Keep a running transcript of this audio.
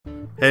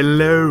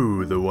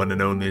Hello, the one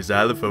and only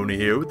Xylophony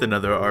here with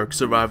another ARK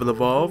Survival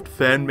Evolved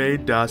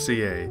fan-made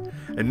dossier,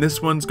 and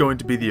this one's going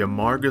to be the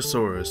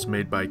Amargasaurus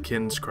made by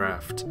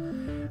Kinscraft.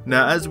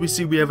 Now, as we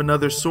see, we have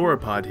another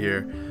sauropod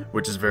here,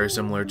 which is very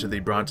similar to the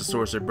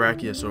Brontosaurus or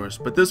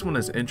Brachiosaurus, but this one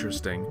is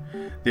interesting.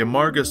 The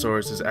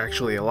Amargasaurus is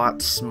actually a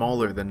lot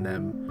smaller than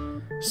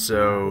them,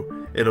 so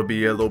it'll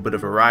be a little bit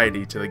of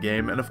variety to the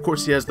game, and of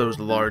course he has those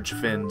large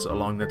fins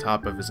along the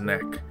top of his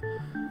neck.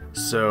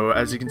 So,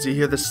 as you can see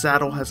here, the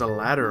saddle has a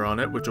ladder on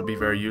it, which will be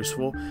very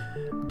useful.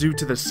 Due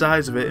to the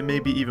size of it, it may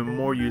be even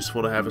more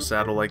useful to have a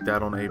saddle like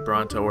that on a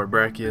Bronto or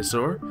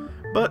Brachiosaur,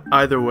 but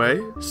either way,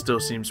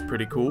 still seems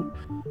pretty cool.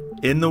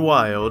 In the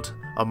wild,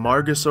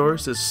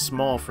 Amargasaurus is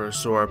small for a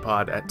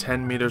sauropod at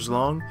 10 meters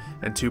long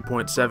and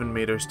 2.7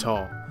 meters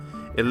tall.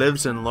 It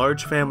lives in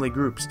large family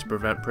groups to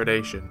prevent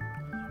predation.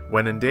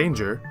 When in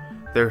danger,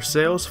 their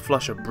sails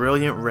flush a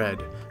brilliant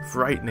red,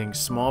 frightening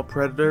small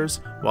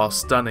predators while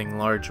stunning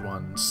large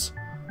ones.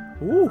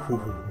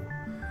 Ooh,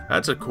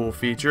 that's a cool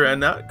feature,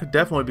 and that could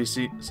definitely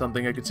be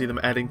something I could see them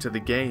adding to the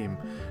game.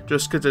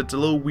 Just because it's a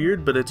little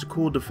weird, but it's a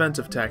cool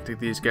defensive tactic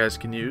these guys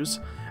can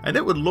use, and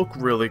it would look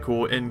really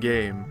cool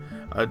in-game.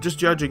 Just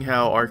judging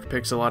how ARK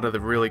picks a lot of the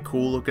really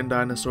cool looking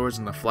dinosaurs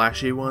and the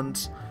flashy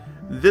ones,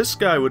 this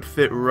guy would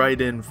fit right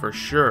in for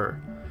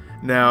sure.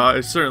 Now, I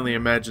certainly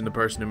imagine the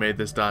person who made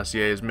this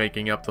dossier is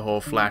making up the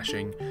whole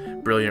flashing,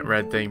 brilliant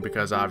red thing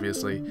because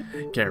obviously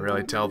can't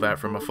really tell that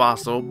from a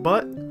fossil,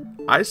 but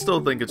I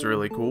still think it's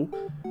really cool.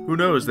 Who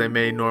knows, they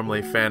may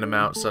normally fan them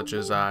out such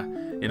as, a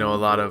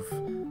lot of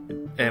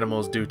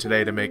animals do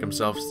today to make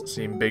themselves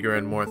seem bigger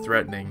and more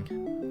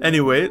threatening.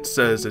 Anyway, it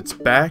says its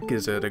back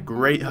is at a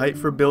great height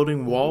for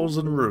building walls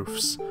and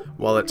roofs,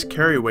 while its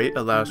carry weight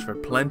allows for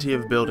plenty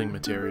of building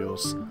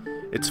materials.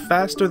 It's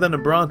faster than a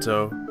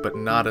Bronto, but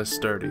not as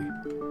sturdy.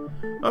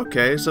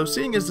 Okay, so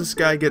seeing as this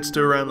guy gets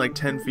to around like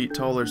 10 feet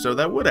tall or so,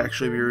 that would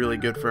actually be really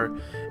good for,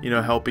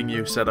 helping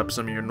you set up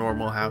some of your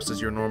normal houses,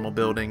 your normal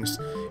buildings,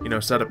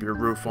 set up your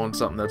roof on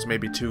something that's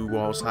maybe 2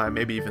 walls high,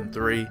 maybe even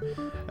 3,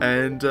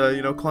 and,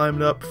 climb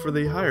it up for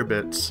the higher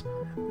bits.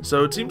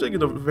 So it seems like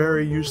it's a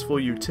very useful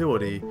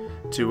utility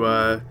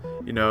to,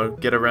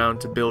 get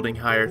around to building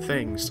higher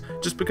things,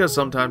 just because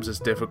sometimes it's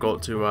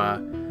difficult to,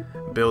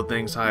 build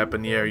things high up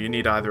in the air. You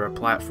need either a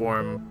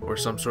platform or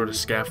some sort of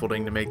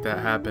scaffolding to make that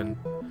happen.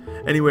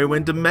 Anyway,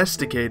 when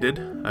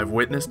domesticated, I've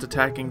witnessed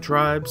attacking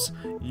tribes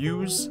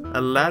use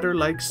a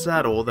ladder-like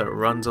saddle that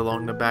runs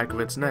along the back of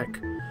its neck.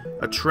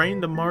 A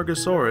trained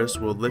Amargasaurus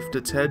will lift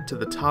its head to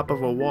the top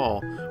of a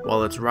wall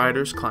while its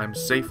riders climb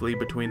safely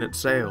between its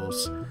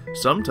sails,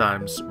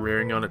 sometimes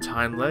rearing on its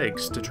hind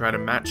legs to try to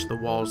match the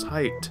wall's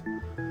height.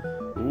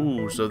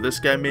 Ooh, so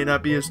this guy may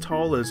not be as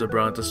tall as a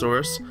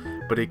Brontosaurus,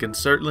 but he can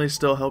certainly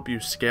still help you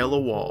scale a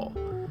wall.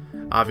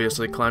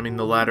 Obviously, climbing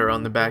the ladder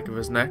on the back of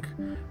his neck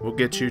will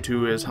get you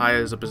to as high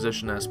as a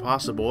position as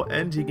possible,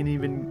 and he can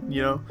even,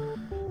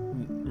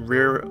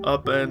 rear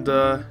up and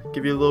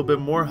give you a little bit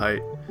more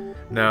height.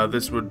 Now,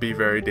 this would be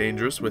very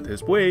dangerous with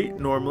his weight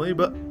normally,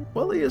 but,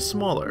 well, he is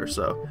smaller,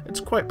 so it's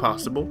quite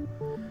possible.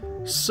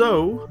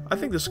 So, I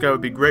think this guy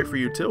would be great for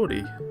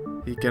utility.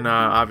 He can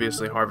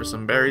obviously harvest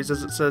some berries,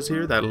 as it says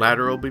here. That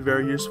ladder will be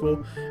very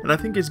useful, and I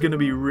think he's going to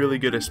be really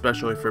good,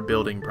 especially for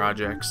building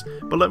projects.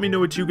 But let me know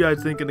what you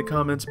guys think in the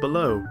comments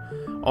below.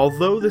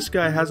 Although this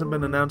guy hasn't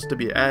been announced to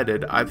be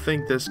added, I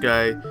think this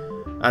guy,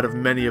 out of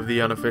many of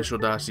the unofficial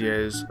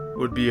dossiers,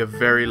 would be a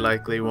very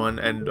likely one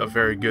and a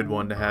very good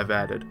one to have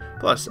added.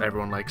 Plus,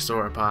 everyone likes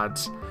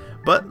sauropods.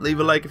 But leave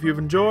a like if you've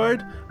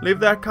enjoyed, leave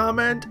that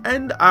comment,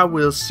 and I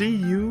will see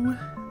you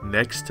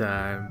next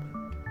time.